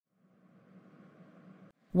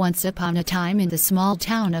Once upon a time in the small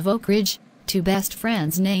town of Oak Ridge, two best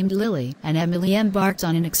friends named Lily and Emily embarked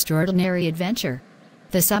on an extraordinary adventure.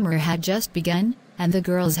 The summer had just begun, and the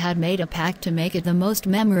girls had made a pact to make it the most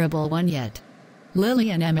memorable one yet. Lily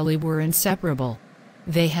and Emily were inseparable.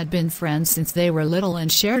 They had been friends since they were little and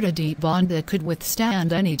shared a deep bond that could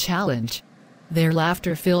withstand any challenge. Their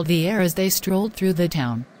laughter filled the air as they strolled through the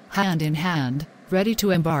town, hand in hand, ready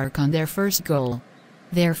to embark on their first goal.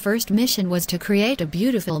 Their first mission was to create a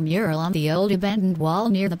beautiful mural on the old abandoned wall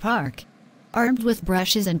near the park. Armed with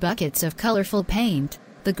brushes and buckets of colorful paint,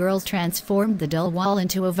 the girls transformed the dull wall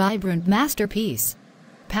into a vibrant masterpiece.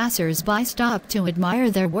 Passers-by stopped to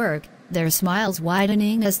admire their work, their smiles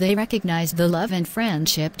widening as they recognized the love and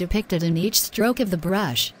friendship depicted in each stroke of the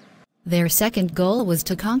brush. Their second goal was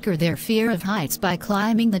to conquer their fear of heights by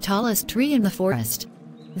climbing the tallest tree in the forest.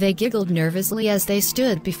 They giggled nervously as they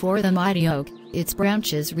stood before the mighty oak, its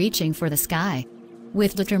branches reaching for the sky.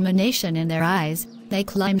 With determination in their eyes, they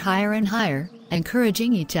climbed higher and higher,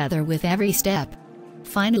 encouraging each other with every step.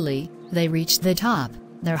 Finally, they reached the top,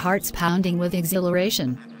 their hearts pounding with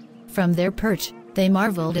exhilaration. From their perch, they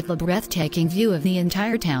marveled at the breathtaking view of the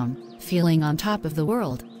entire town, feeling on top of the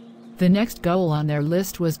world. The next goal on their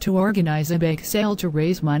list was to organize a bake sale to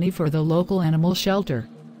raise money for the local animal shelter.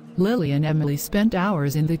 Lily and Emily spent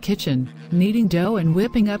hours in the kitchen, kneading dough and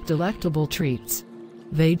whipping up delectable treats.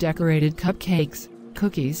 They decorated cupcakes,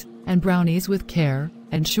 cookies, and brownies with care,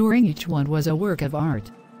 ensuring each one was a work of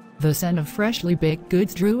art. The scent of freshly baked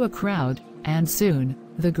goods drew a crowd, and soon,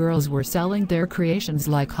 the girls were selling their creations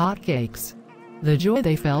like hotcakes. The joy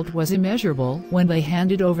they felt was immeasurable when they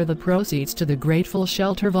handed over the proceeds to the grateful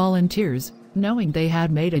shelter volunteers, knowing they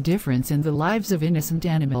had made a difference in the lives of innocent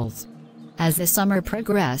animals. As the summer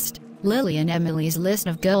progressed, Lily and Emily's list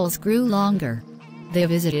of goals grew longer. They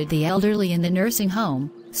visited the elderly in the nursing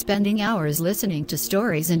home, spending hours listening to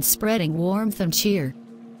stories and spreading warmth and cheer.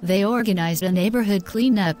 They organized a neighborhood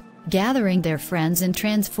cleanup, gathering their friends and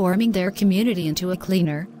transforming their community into a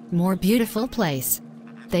cleaner, more beautiful place.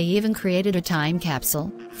 They even created a time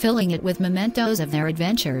capsule, filling it with mementos of their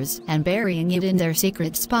adventures and burying it in their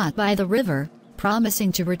secret spot by the river,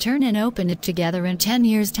 promising to return and open it together in 10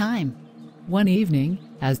 years' time. One evening,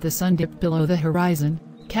 as the sun dipped below the horizon,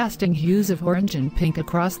 casting hues of orange and pink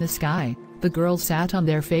across the sky, the girls sat on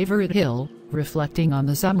their favorite hill, reflecting on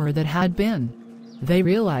the summer that had been. They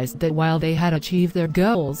realized that while they had achieved their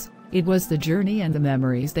goals, it was the journey and the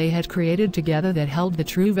memories they had created together that held the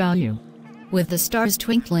true value. With the stars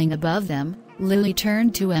twinkling above them, Lily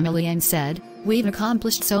turned to Emily and said, "We've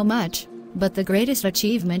accomplished so much, but the greatest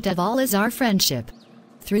achievement of all is our friendship.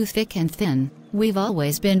 Through thick and thin, we've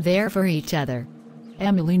always been there for each other."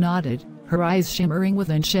 Emily nodded, her eyes shimmering with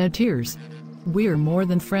unshed tears. "We're more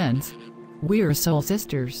than friends. We're soul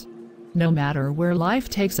sisters. No matter where life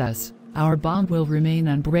takes us, our bond will remain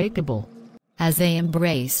unbreakable." As they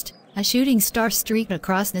embraced, a shooting star streaked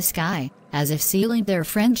across the sky, as if sealing their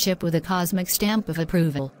friendship with a cosmic stamp of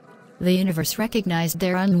approval. The universe recognized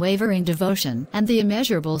their unwavering devotion and the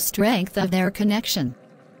immeasurable strength of their connection.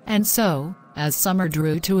 And so, as summer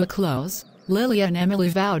drew to a close, Lily and Emily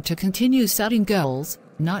vowed to continue setting goals,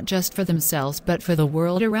 not just for themselves but for the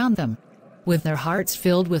world around them. With their hearts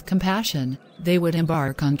filled with compassion, they would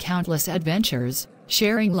embark on countless adventures,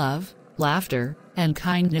 sharing love, laughter, and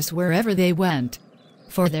kindness wherever they went.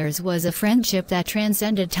 For theirs was a friendship that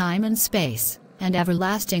transcended time and space, an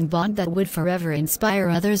everlasting bond that would forever inspire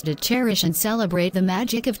others to cherish and celebrate the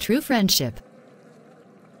magic of true friendship.